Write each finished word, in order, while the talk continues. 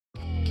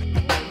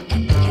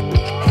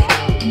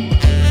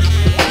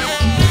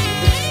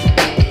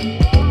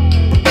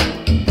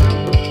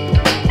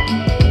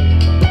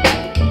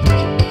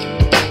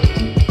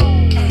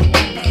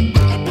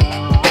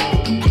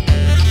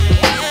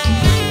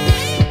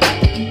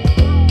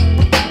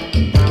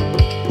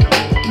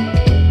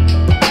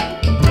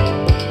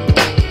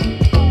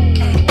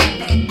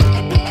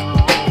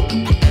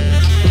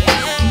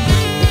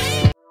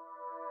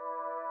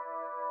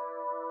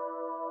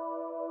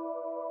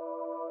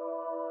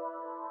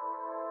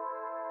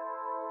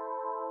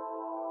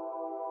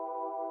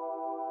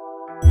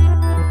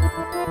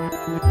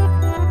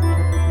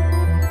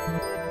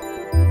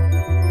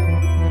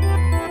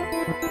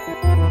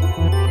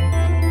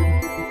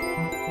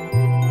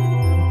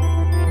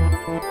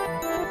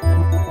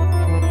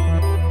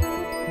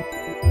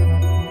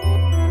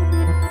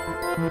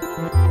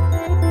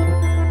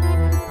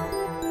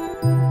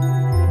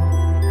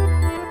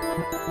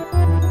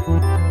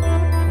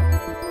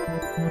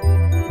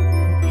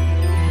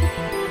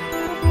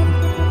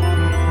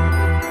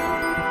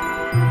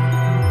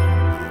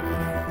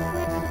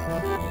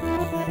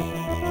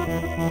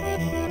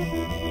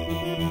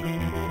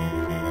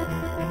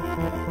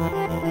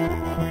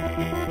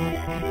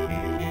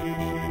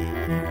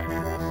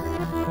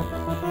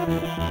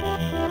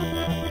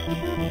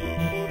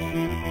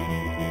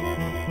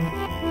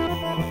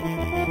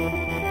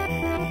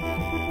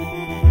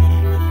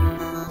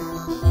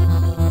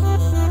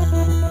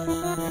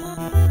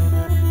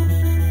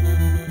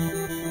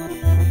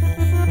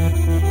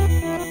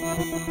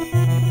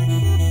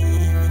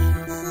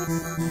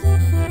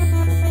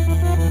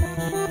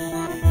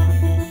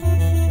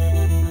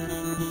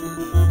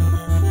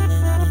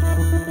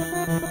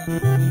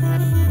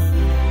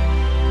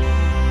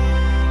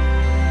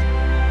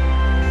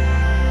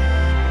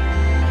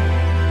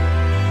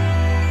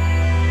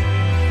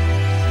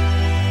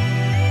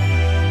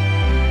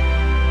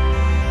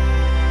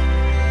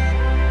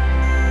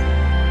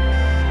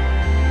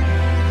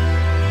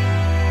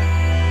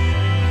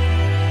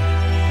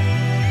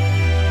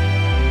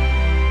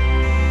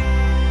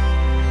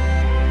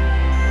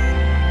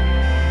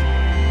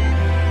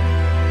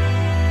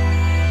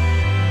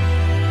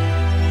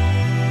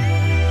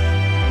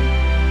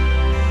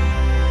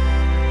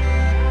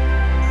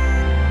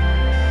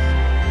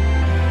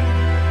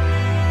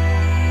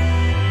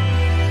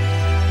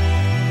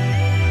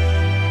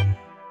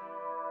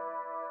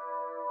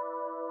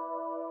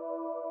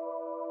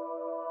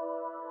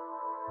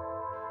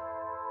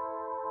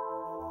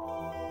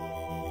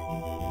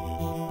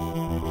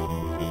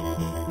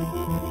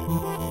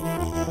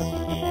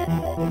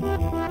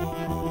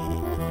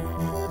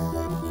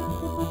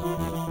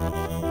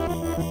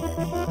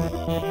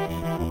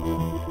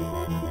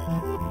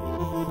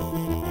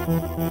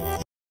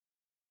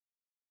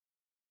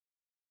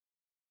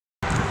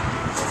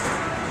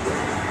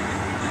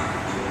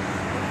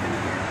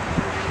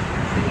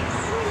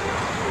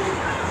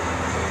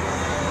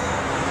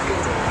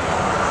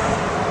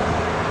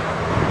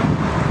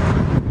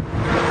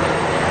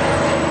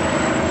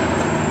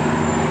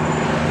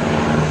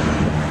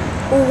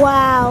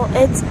Wow,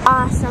 it's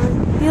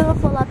awesome. It's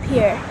beautiful up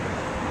here.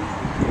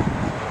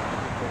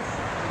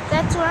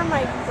 That's where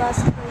my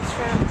bus comes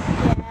from.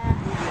 Yeah.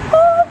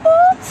 Oh,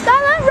 oh,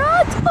 Skyline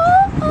Road! Oh,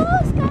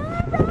 oh,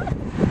 Skyline Road!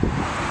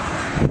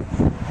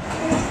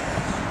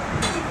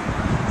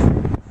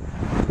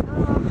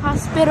 Oh,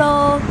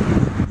 hospital.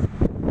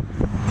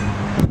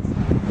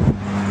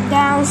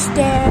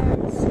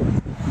 Downstairs.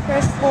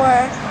 First floor.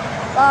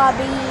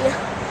 Lobby.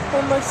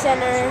 Homework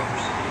center.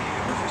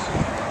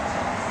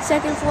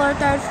 Second floor,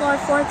 third floor,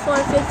 fourth floor,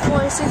 fifth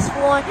floor, sixth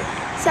floor,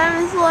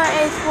 seventh floor,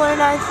 eighth floor,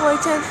 ninth floor,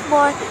 10th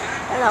floor,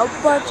 and a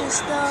bunch of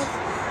stuff.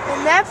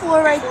 And that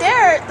floor right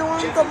there, the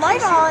one with the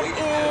light on,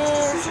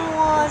 is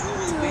 1,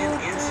 2,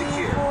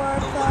 3,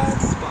 4, 5,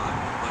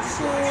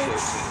 6, 8,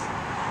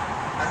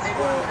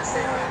 9,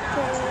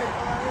 10,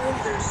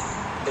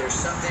 11. There's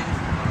something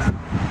about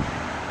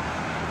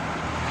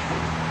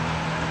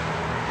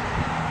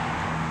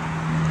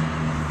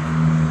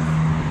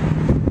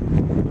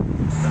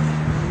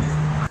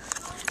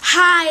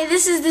Hi,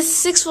 this is the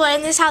 6th floor,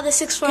 and this is how the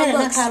 6th floor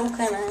looks.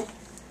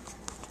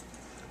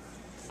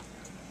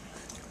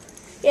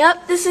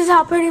 Yep, this is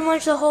how pretty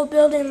much the whole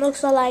building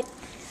looks like.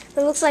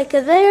 It looks like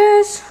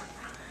theirs,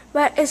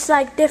 but it's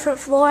like different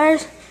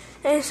floors,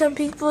 and some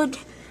people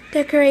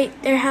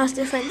decorate their house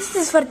different. This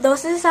is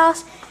Ferdos's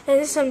house, and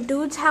this is some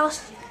dude's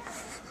house,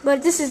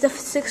 but this is the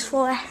 6th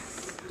floor.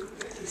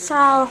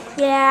 So,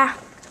 yeah.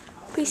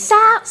 Peace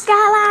out,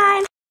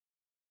 Skyline!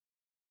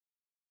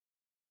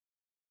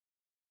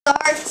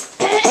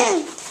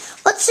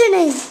 What's your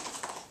name?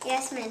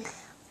 Yasmin.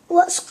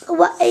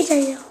 What age are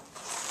you?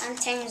 I'm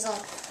 10 years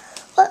old.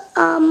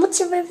 What's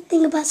your favorite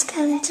thing about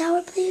Skyline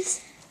Tower,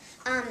 please?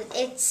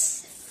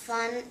 It's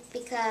fun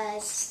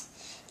because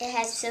it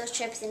has field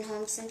trips and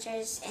home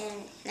centers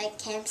and like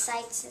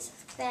campsites and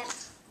stuff like that.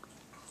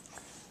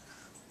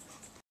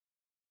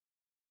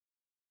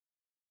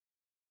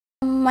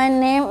 My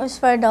name is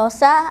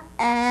Ferdosa,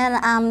 and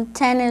I'm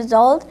 10 years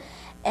old,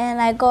 and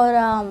I go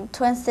to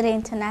Twin City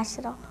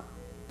International.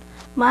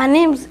 My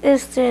name's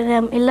Esther, and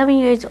I'm 11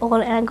 years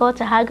old, and I go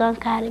to Highland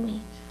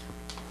Academy.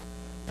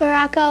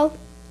 Baracco,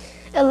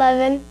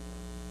 11,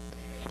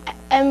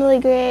 Emily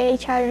Gray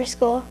Charter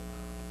School.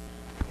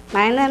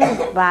 My name is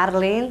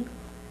Barlene.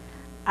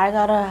 I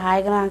go to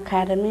Highland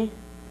Academy.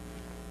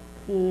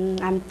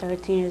 I'm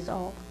 13 years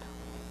old.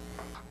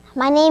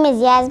 My name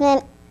is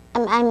Yasmin.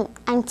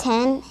 I'm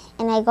 10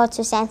 and I go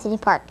to Santini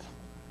Park.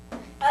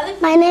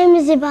 My name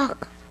is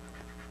Ibak,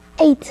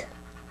 8,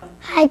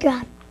 high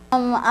ground.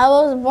 I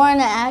was born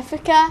in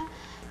Africa.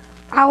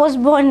 I was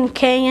born in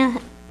Kenya.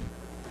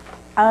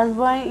 I was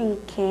born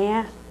in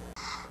Kenya.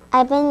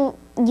 I've been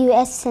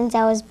U.S. since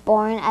I was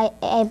born.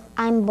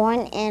 I'm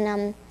born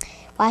in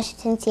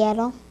Washington,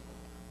 Seattle.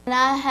 And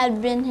I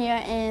had been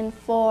here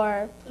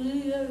for 3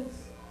 years.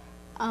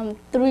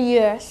 3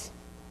 years.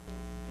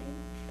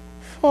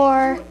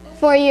 For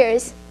 4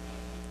 years.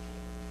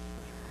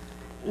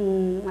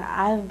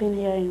 I've been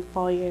here in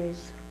 4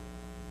 years.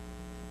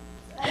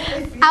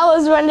 I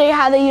was wondering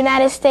how the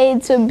United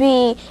States would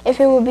be, if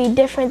it would be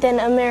different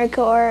than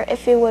America or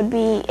if it would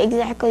be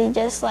exactly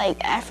just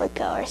like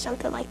Africa or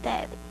something like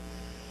that.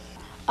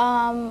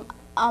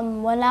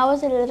 When I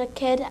was a little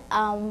kid,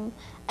 I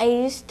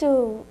used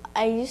to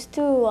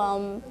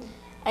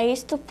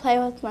play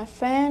with my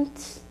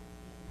friends,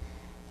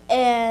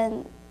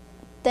 and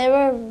they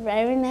were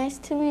very nice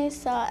to me.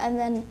 So, and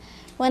then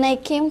when I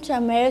came to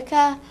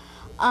America,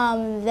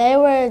 they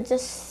were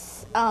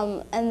just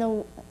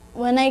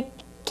when I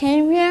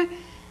came here,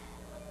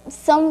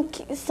 some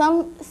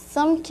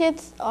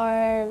kids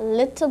are a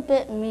little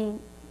bit mean.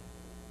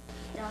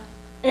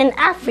 In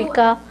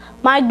Africa,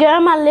 my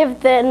grandma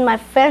lived there and my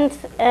friends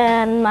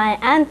and my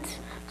aunt,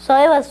 so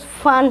it was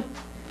fun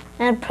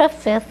and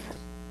precious.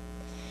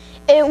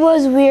 It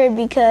was weird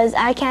because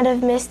I kind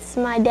of missed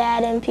my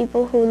dad and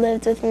people who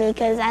lived with me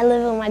because I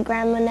live with my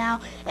grandma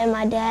now and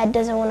my dad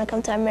doesn't want to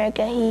come to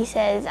America. He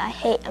says, I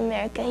hate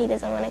America. He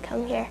doesn't want to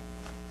come here.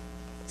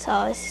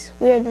 So it's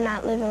weird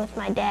not living with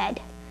my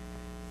dad.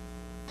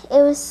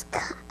 It was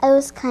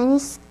kind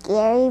of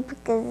scary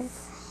because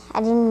I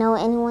didn't know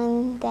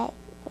anyone that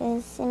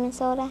was in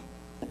Minnesota.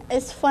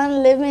 It's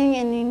fun living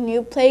in a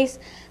new place.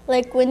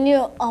 Like when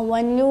you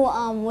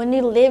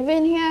live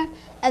in here,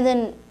 and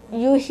then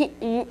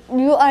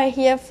you are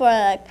here for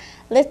like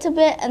a little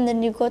bit, and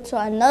then you go to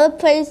another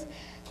place,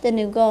 then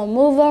you go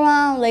move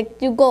around. Like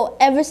you go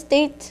every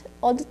state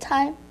all the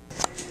time.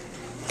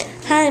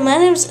 Hi, my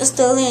name is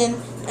Estelian,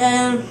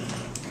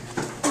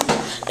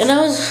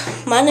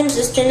 my name is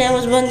Estelian.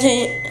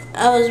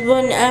 I was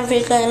born in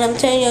Africa, and I'm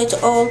 10 years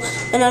old,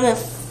 and I'm in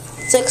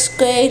 6th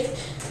grade.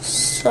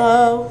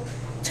 So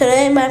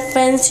today my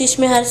friends teach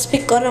me how to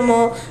speak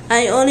Oromo.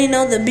 I only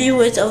know the B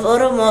words of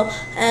Oromo,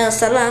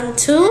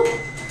 Salantu,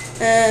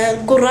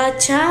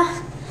 Guracha,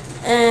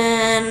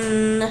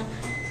 and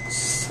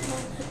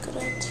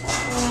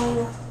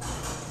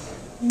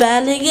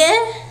Balige.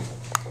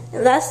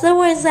 That's the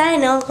words I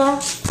know.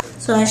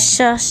 So I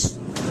shush.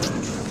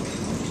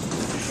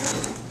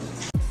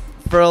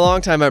 For a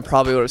long time, I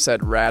probably would have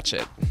said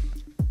ratchet.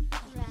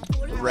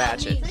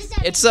 Ratchet.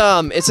 It's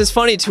this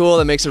funny tool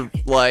that makes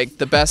like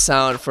the best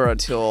sound for a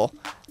tool.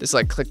 Just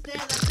like click.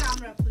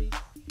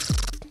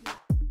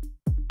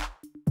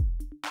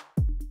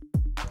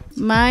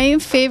 My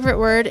favorite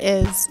word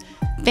is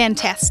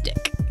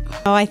fantastic.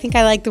 Oh, I think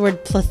I like the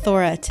word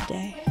plethora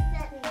today.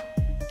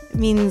 It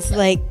means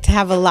like to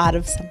have a lot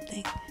of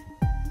something.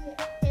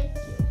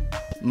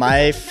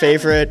 My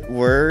favorite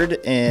word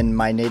in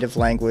my native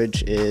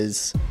language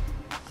is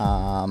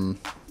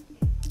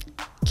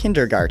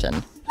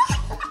kindergarten,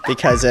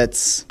 because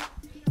it's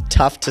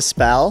tough to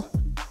spell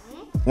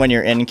when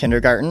you're in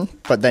kindergarten,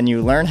 but then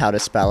you learn how to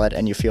spell it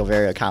and you feel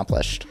very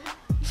accomplished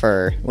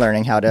for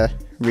learning how to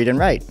read and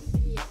write.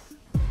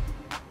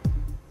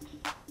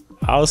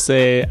 I'll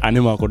say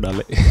animal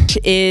kodale.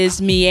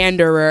 Is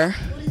meanderer.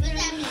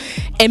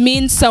 It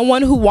means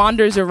someone who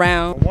wanders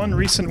around. One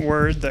recent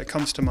word that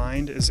comes to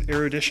mind is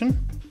erudition.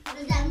 What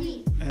does that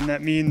mean? And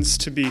that means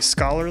to be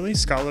scholarly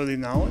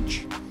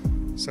knowledge.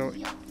 So,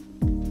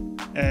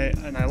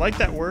 and I like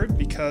that word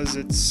because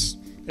it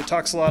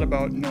talks a lot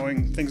about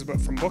knowing things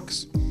from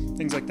books,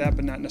 things like that,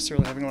 but not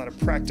necessarily having a lot of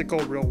practical,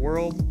 real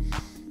world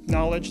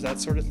knowledge, that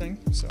sort of thing.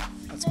 So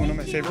that's one of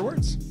my favorite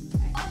words.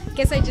 I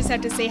guess I just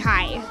have to say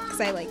hi because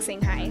I like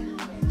saying hi.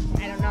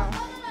 I don't know.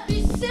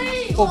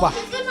 Oba,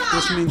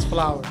 which means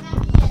flower.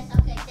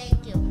 Okay,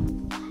 thank you.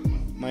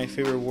 My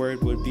favorite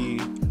word would be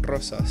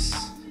rosas.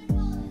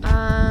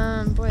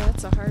 Boy,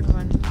 that's a hard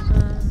one.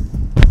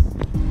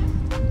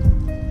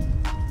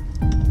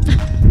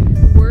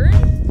 Word?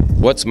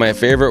 What's my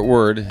favorite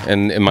word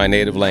in my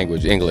native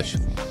language, English?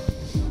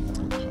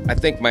 I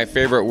think my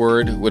favorite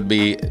word would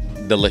be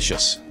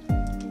delicious.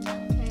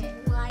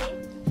 Why?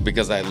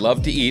 Because I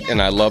love to eat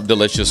and I love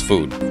delicious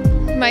food.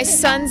 My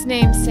son's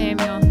name's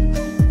Samuel.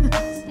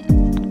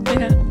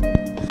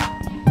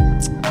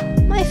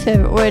 My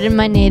favorite word in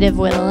my native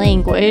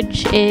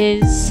language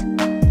is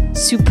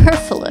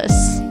superfluous.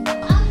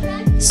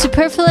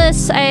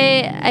 Superfluous,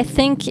 I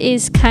think,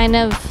 is kind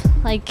of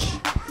like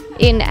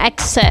in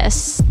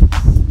excess.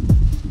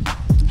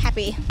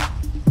 Happy.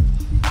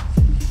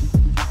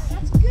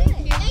 That's good.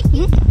 Thank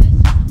you.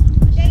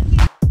 Thank you.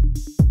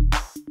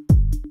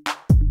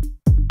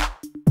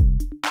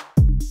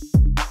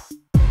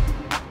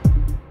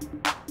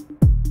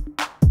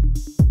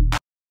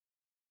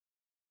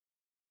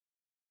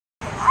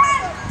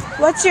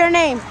 What's your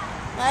name?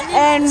 My name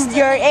and is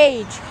your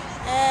age?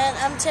 And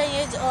I'm 10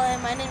 years old,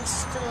 and my name is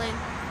Sterling.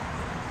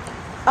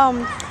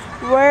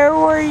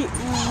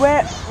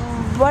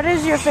 What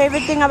is your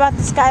favorite thing about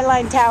the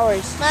Skyline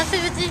Towers? My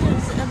favorite thing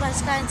about about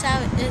Skyline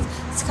Tower is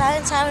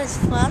Skyline Tower is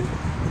fun.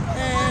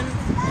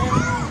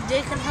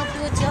 They can help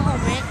you with your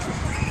homework.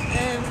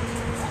 And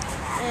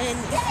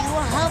if you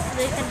want help,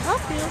 they can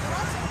help you.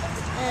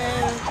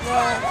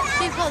 The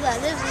people that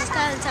live in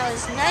Skyline Tower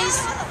is nice,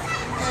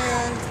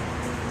 and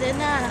they're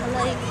not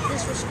like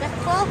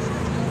disrespectful.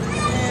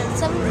 And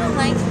some of them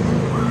are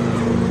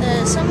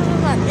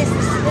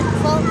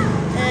disrespectful.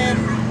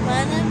 And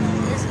my name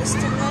is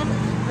Istiman,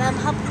 and I'm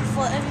hoping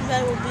for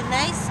everybody will be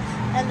nice.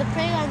 And the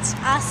playground's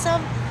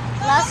awesome.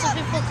 Lots of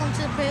people come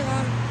to the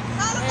playground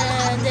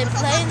and they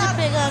play in the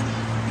playground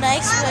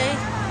nice way.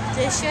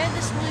 They share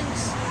the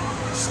swings,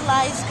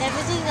 slides,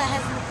 everything I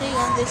have in the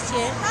playground this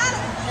year.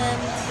 And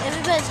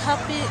everybody's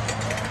happy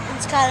in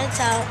Skyline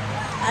Tower.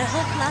 I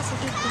hope lots of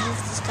people move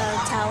to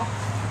Skyline Tower.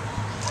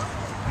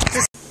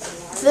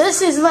 This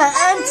is my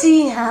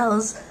auntie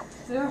house,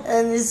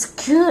 and it's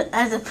cute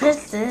as a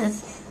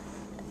princess.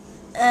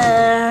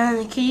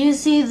 And can you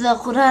see the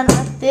Quran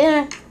up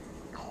there?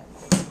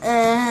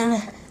 And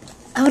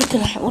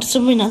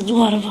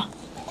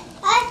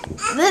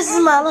this is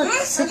my little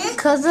sick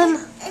cousin,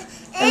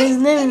 and his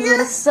name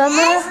is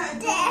Summer.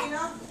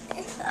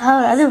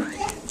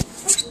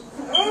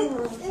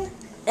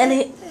 And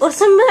he, what's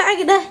the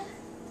matter?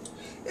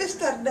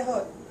 Esther.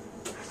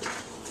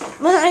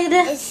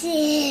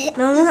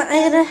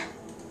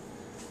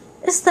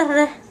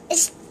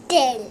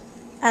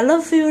 I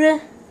love you.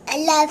 I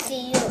love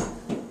you.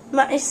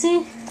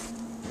 Maisi.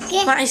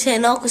 Maisi,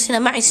 no, Kusina,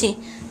 Maisi.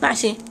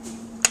 Maisi.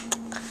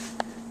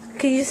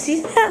 Can you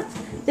see that?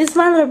 This is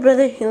my little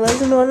brother. He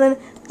lives in Northern.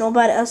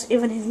 Nobody else,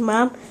 even his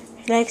mom,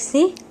 he likes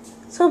me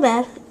so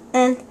bad.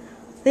 And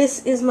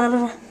this is my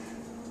little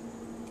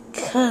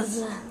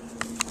cousin.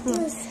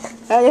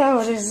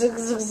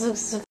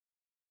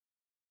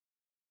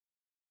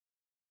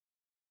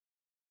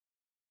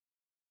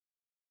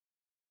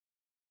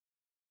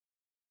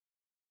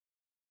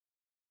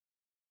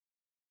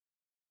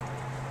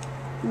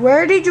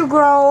 Where did you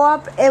grow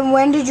up and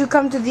when did you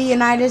come to the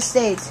United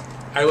States?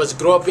 I was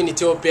grew up in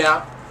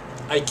Ethiopia.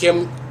 I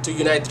came to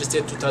United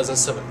States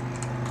 2007.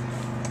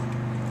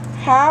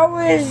 How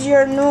is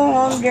your new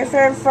home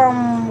different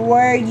from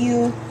where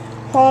you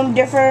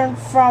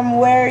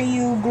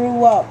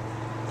grew up?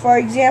 For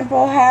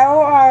example, how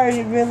are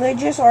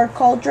religious or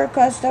culture,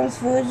 customs,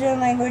 foods, and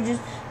languages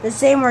the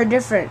same or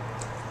different?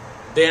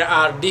 They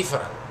are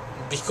different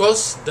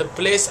because the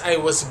place I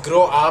was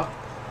grow up,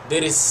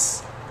 there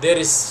is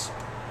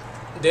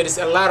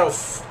a lot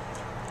of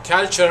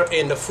culture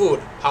and the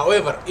food.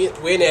 However,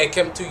 when I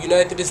came to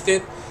United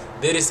States,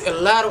 there is a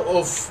lot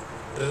of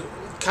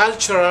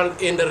cultural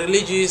and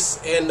religious,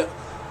 and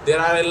there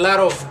are a lot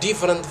of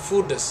different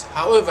foods.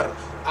 However,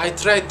 I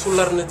tried to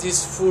learn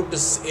these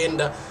foods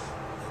and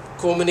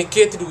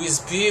communicate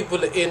with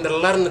people and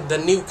learn the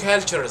new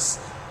cultures.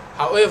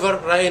 However,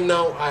 right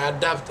now I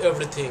adapt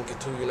everything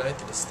to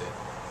United States.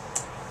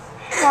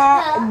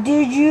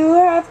 Did you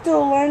have to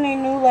learn a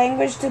new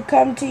language to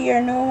come to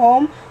your new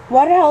home?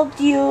 What helped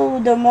you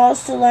the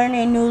most to learn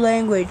a new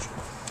language?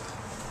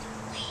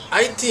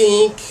 I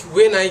think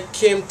when I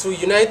came to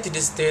United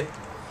States,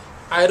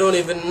 I don't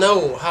even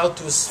know how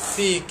to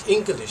speak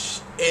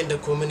English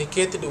and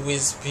communicate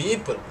with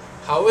people.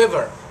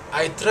 However,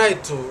 I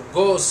tried to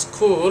go to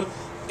school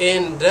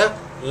and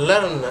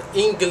learn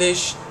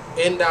English,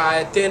 and I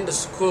attend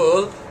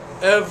school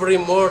every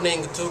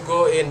morning to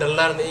go and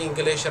learn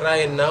English.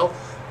 Right now,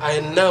 I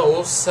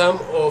know some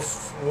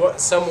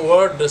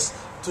words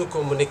to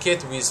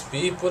communicate with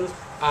people.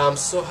 I'm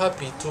so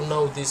happy to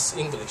know this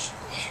English.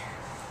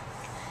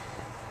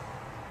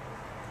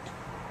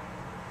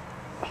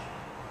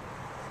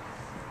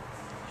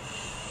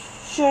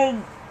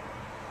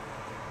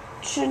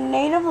 Should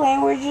native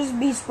languages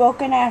be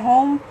spoken at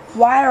home?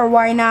 Why or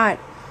why not?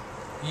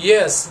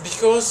 Yes,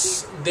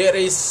 because there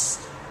is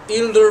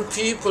elder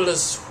people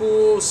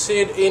who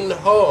sit in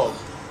home.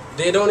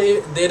 They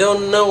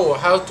don't know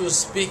how to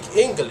speak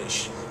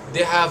English.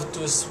 They have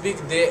to speak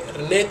their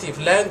native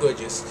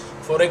languages.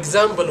 For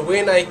example,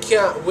 when I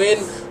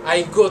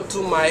go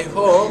to my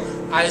home,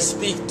 I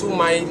speak to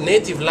my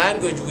native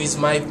language with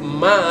my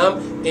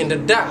mom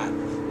and dad.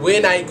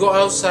 When I go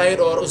outside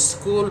or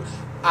school,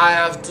 I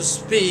have to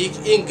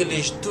speak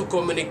English to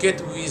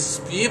communicate with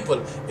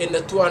people and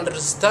to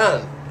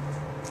understand.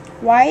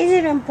 Why is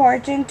it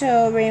important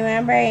to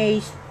remember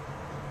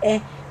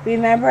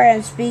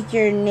and speak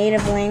your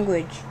native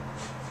language?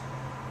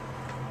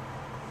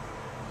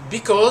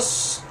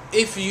 Because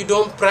if you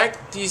don't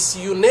practice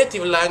your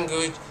native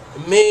language,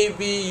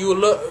 maybe you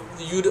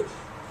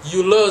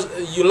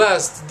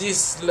lost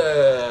this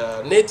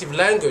native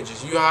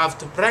languages. You have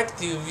to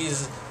practice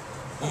with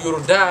your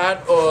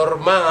dad or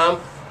mom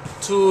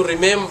to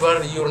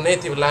remember your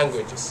native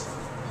languages.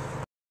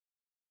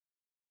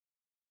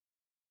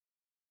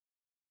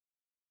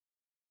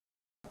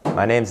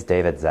 My name's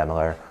David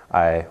Zemler.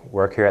 I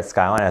work here at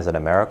Skyline as an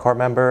AmeriCorps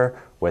member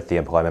with the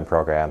employment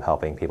program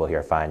helping people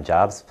here find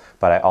jobs,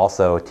 but I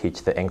also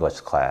teach the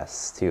English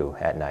class too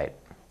at night.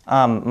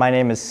 My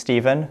name is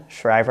Stephen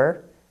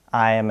Shriver.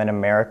 I am an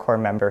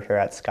AmeriCorps member here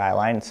at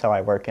Skyline, so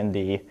I work in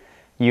the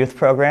youth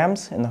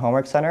programs in the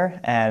Homework Center,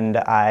 and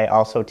I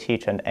also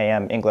teach an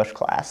AM English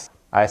class.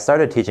 I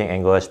started teaching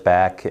English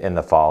back in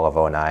the fall of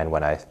 '09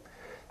 when I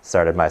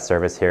started my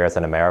service here as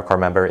an AmeriCorps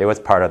member. It was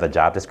part of the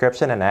job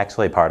description and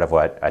actually part of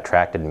what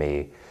attracted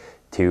me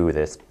to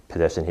this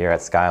position here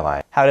at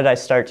Skyline. How did I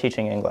start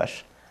teaching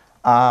English?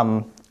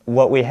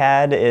 What we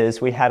had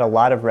is we had a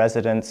lot of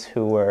residents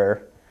who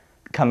were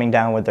coming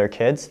down with their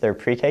kids, their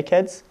pre-K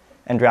kids,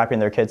 and dropping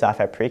their kids off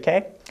at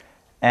pre-K.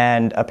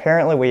 And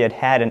apparently we had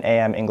had an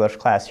AM English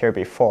class here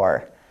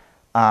before,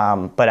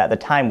 but at the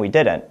time we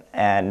didn't.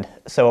 And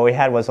so what we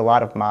had was a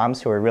lot of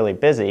moms who were really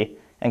busy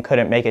and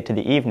couldn't make it to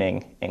the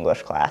evening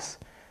English class.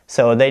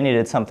 So they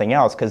needed something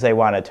else because they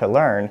wanted to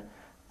learn,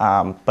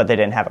 but they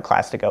didn't have a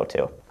class to go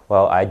to.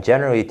 Well, I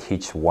generally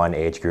teach one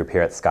age group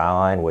here at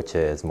Skyline, which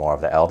is more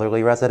of the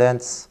elderly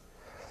residents,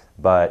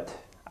 but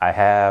I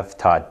have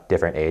taught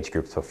different age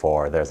groups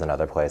before. There's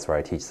another place where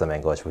I teach some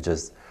English, which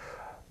is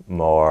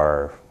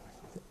more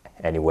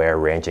anywhere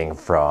ranging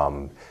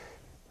from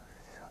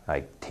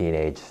like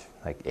teenage,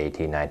 like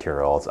 18,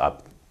 19-year-olds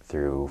up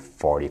through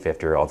 40,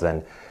 50-year-olds.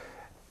 And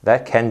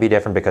that can be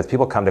different because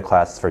people come to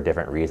classes for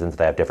different reasons.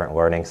 They have different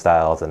learning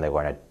styles and they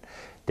learn at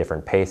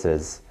different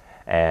paces.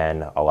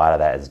 And a lot of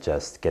that is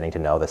just getting to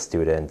know the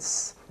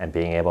students and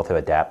being able to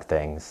adapt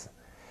things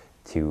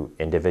to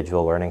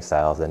individual learning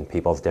styles and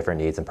people's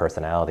different needs and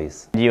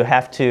personalities. You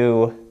have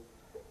to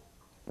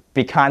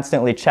be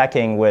constantly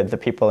checking with the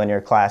people in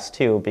your class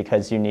too,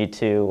 because you need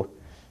to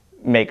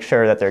make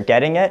sure that they're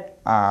getting it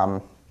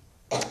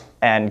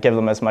and give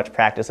them as much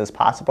practice as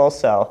possible.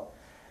 So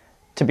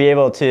to be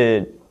able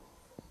to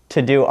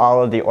do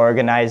all of the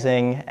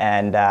organizing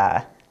and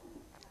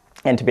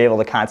to be able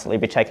to constantly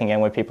be checking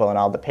in with people and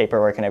all the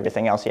paperwork and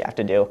everything else you have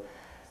to do,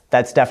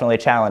 that's definitely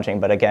challenging,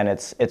 but again,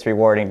 it's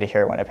rewarding to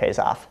hear when it pays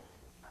off.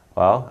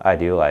 Well, I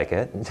do like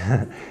it.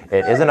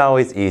 It isn't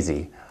always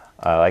easy,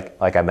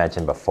 like I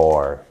mentioned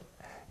before,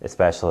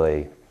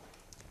 especially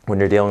when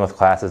you're dealing with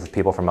classes with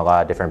people from a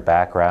lot of different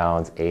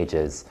backgrounds,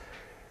 ages.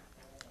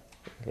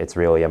 It's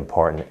really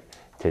important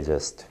to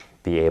just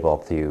be able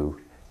to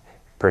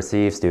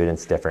perceive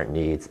students' different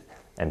needs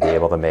and be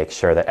able to make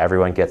sure that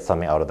everyone gets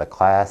something out of the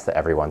class, that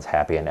everyone's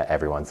happy and that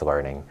everyone's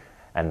learning.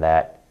 And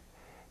that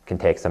can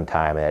take some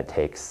time, and it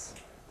takes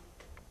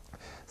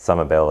some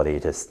ability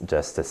to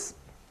just to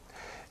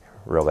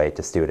relate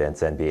to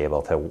students and be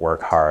able to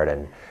work hard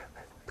and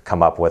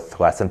come up with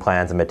lesson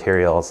plans and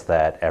materials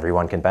that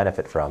everyone can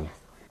benefit from.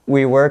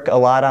 We work a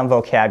lot on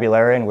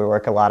vocabulary and we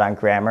work a lot on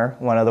grammar.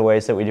 One of the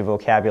ways that we do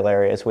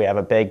vocabulary is we have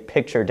a big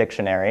picture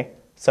dictionary.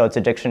 So it's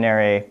a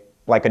dictionary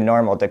like a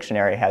normal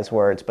dictionary has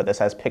words, but this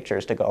has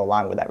pictures to go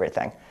along with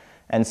everything.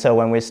 And so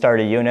when we start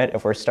a unit,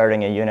 if we're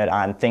starting a unit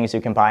on things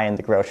you can buy in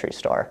the grocery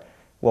store,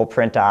 we'll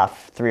print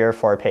off 3 or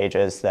 4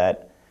 pages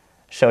that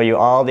show you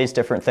all these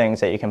different things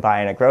that you can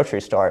buy in a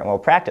grocery store, and we'll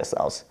practice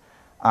those.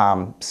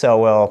 So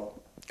we'll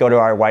go to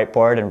our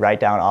whiteboard and write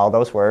down all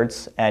those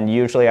words, and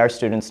usually our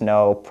students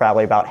know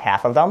probably about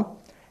half of them.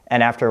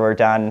 And after we're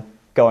done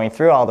going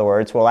through all the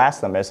words, we'll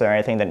ask them, is there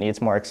anything that needs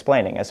more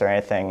explaining? Is there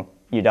anything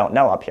you don't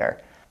know up here?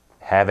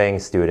 Having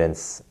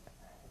students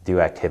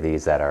do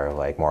activities that are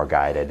like more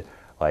guided,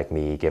 like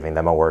me giving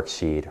them a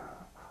worksheet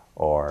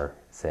or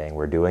saying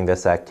we're doing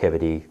this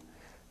activity,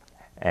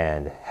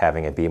 and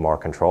having it be more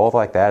controlled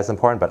like that is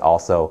important, but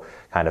also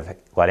kind of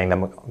letting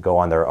them go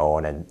on their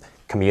own and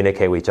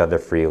communicate with each other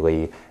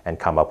freely and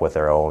come up with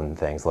their own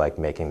things, like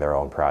making their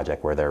own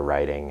project where they're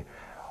writing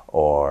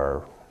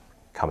or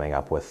coming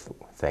up with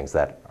things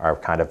that are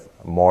kind of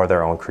more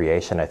their own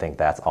creation. I think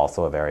that's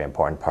also a very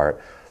important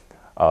part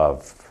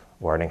of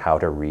learning how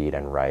to read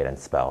and write and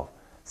spell.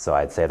 So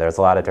I'd say there's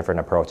a lot of different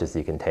approaches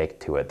you can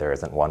take to it. There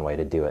isn't one way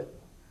to do it.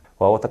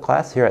 Well, with the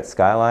class here at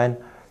Skyline,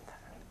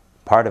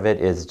 part of it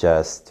is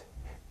just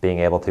being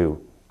able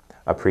to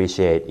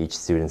appreciate each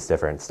student's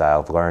different style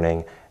of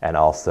learning and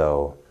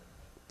also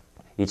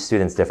each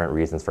student's different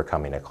reasons for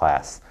coming to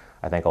class.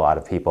 I think a lot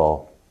of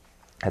people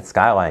at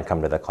Skyline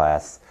come to the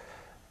class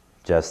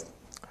just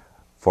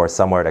for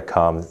somewhere to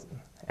come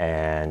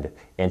and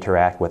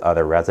interact with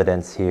other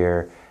residents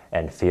here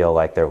and feel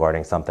like they're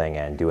learning something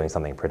and doing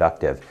something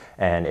productive.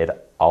 And it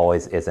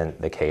always isn't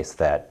the case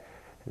that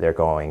they're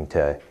going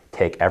to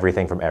take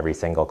everything from every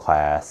single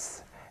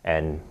class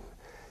and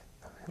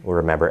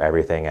remember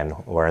everything and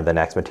learn the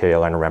next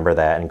material and remember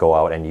that and go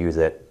out and use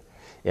it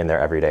in their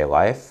everyday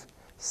life.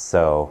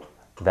 So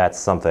that's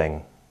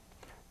something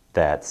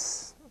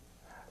that's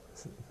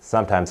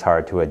sometimes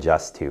hard to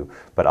adjust to,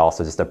 but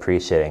also just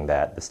appreciating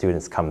that the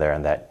students come there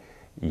and that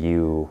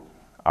you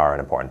are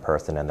an important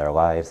person in their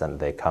lives and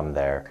they come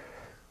there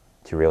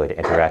to really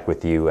interact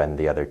with you and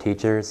the other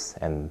teachers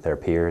and their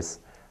peers.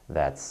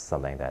 That's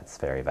something that's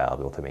very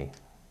valuable to me.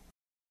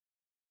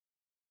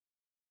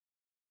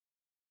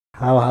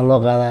 waxaa loo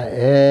qaadaa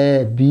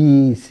A,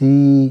 B, C,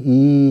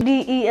 E,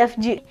 D, E, F,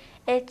 G,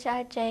 H,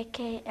 I, J,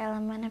 K, L,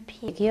 M, N,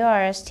 P, Q,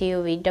 R, S, T,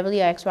 U, V,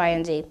 W, X, Y,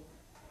 and Z.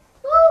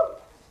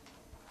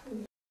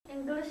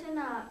 English in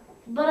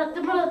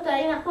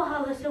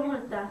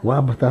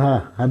Waa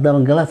bartaa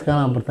haddaan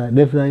galaaskaanaan bartaa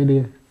dheefdaa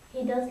idhiga.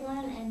 He does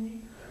learn and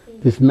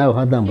This now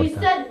haddaan he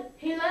bartaa. said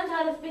he learns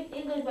how to speak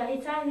English, but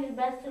he's trying his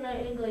best to learn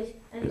English,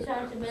 and he's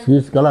trying his best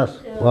Siis class,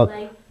 to what?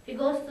 like he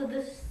goes to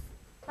this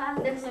class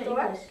next door.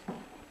 English.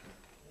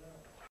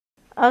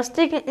 I was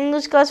taking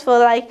English class for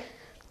like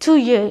 2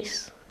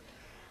 years.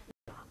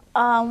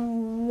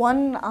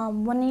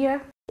 One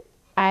year.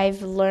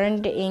 I've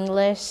learned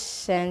English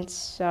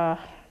since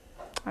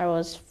I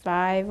was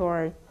 5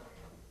 or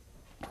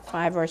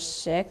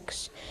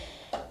 6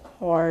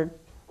 or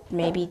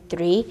maybe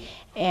 3,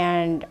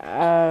 and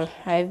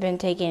I've been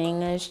taking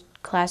English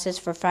classes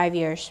for 5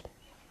 years.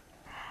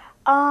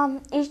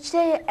 Each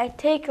day I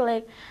take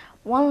like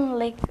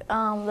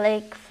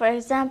for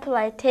example,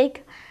 I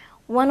take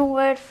one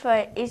word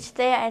for each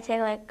day. I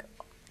take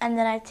and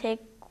then I take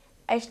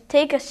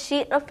a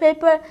sheet of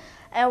paper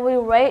and we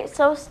write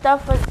some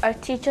stuff what our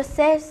teacher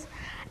says,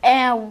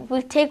 and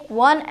we take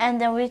one and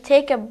then we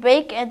take a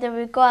break and then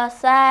we go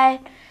outside,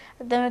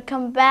 then we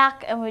come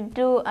back and we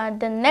do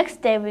the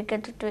next day we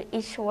get to do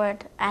each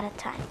word at a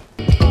time.